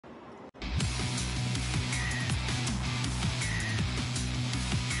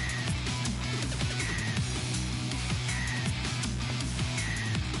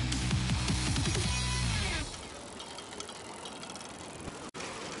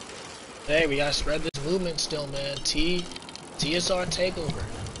Hey, we gotta spread this movement still, man. TSR takeover.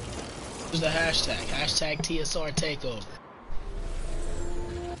 Use the hashtag. Hashtag TSR takeover.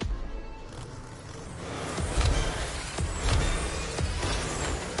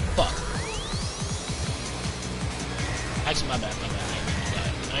 Fuck. Actually, my bad.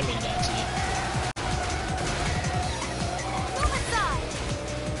 I mean that to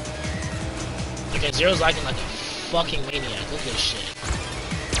you. Okay, Zero's acting like a fucking maniac. Look at this shit.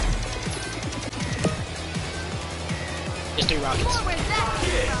 There's 3 rockets.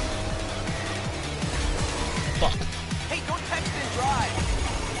 Fuck. Hey, don't text and drive.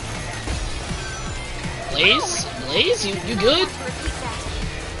 Blaze? You good?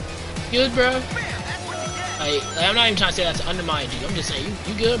 Good, bro? I'm not even trying to say that to undermine you. I'm just saying,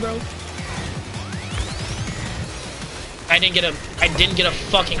 you good, bro? I didn't get a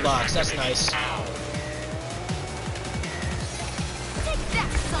fucking box. That's nice.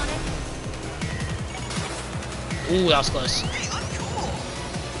 Ooh, that was close.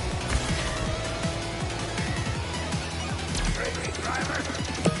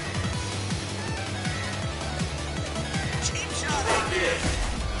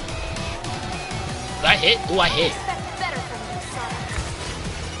 Did I hit? Ooh, I hit.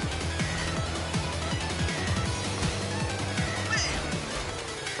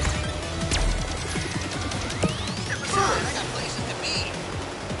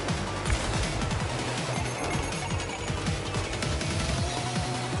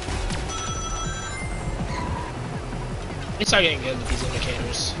 They start getting good with these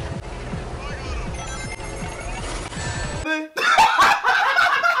indicators.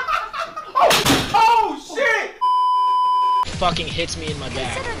 Oh shit! Fucking hits me in my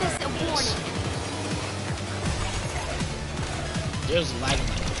back. Consider this a warning. There's lagging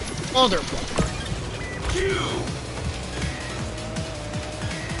like a motherfucker.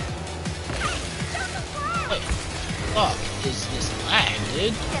 What the fuck is this lag,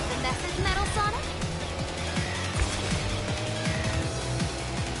 dude? Get the message, Metal Sonic?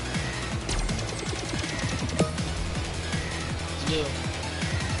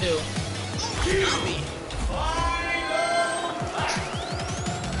 Do. Excuse me.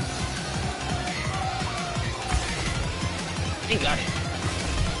 He got it.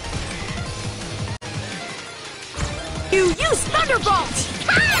 You use Thunderbolt!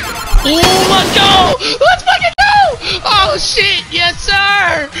 Oh, let's go! Let's fucking go! Oh shit, yes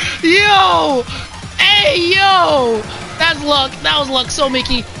sir! Yo! Hey yo! That's luck. That was luck. So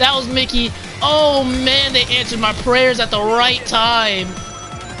Mickey. That was Mickey. Oh man, they answered my prayers at the right time.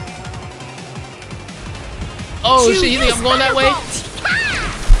 Oh shit, you think I'm going that way?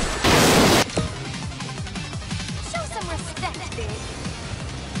 Show some respect, big.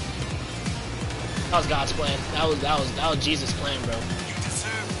 That was God's plan. That was Jesus' plan, bro.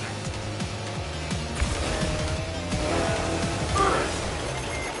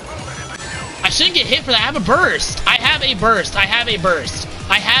 I shouldn't get hit for that. I have a burst. I have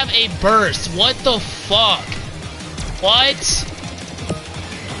a burst. What the fuck? What?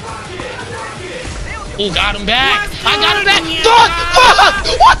 Oh, got him back. I got him back. Fuck!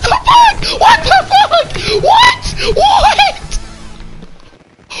 What the fuck? What?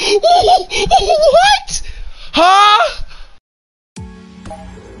 Huh?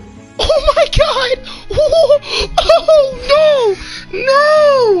 Oh my god! Oh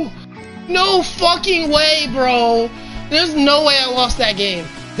no! No fucking way, bro! There's no way I lost that game.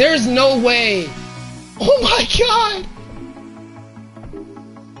 There's no way. Oh my god!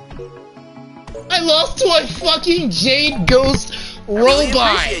 I lost to a fucking Jade Ghost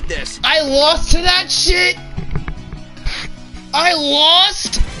robot. I lost to that shit. I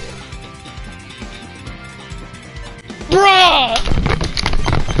lost? Bruh!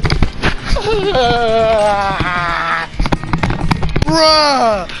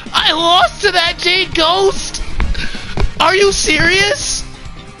 Bruh! I lost to that Jade Ghost? Are you serious?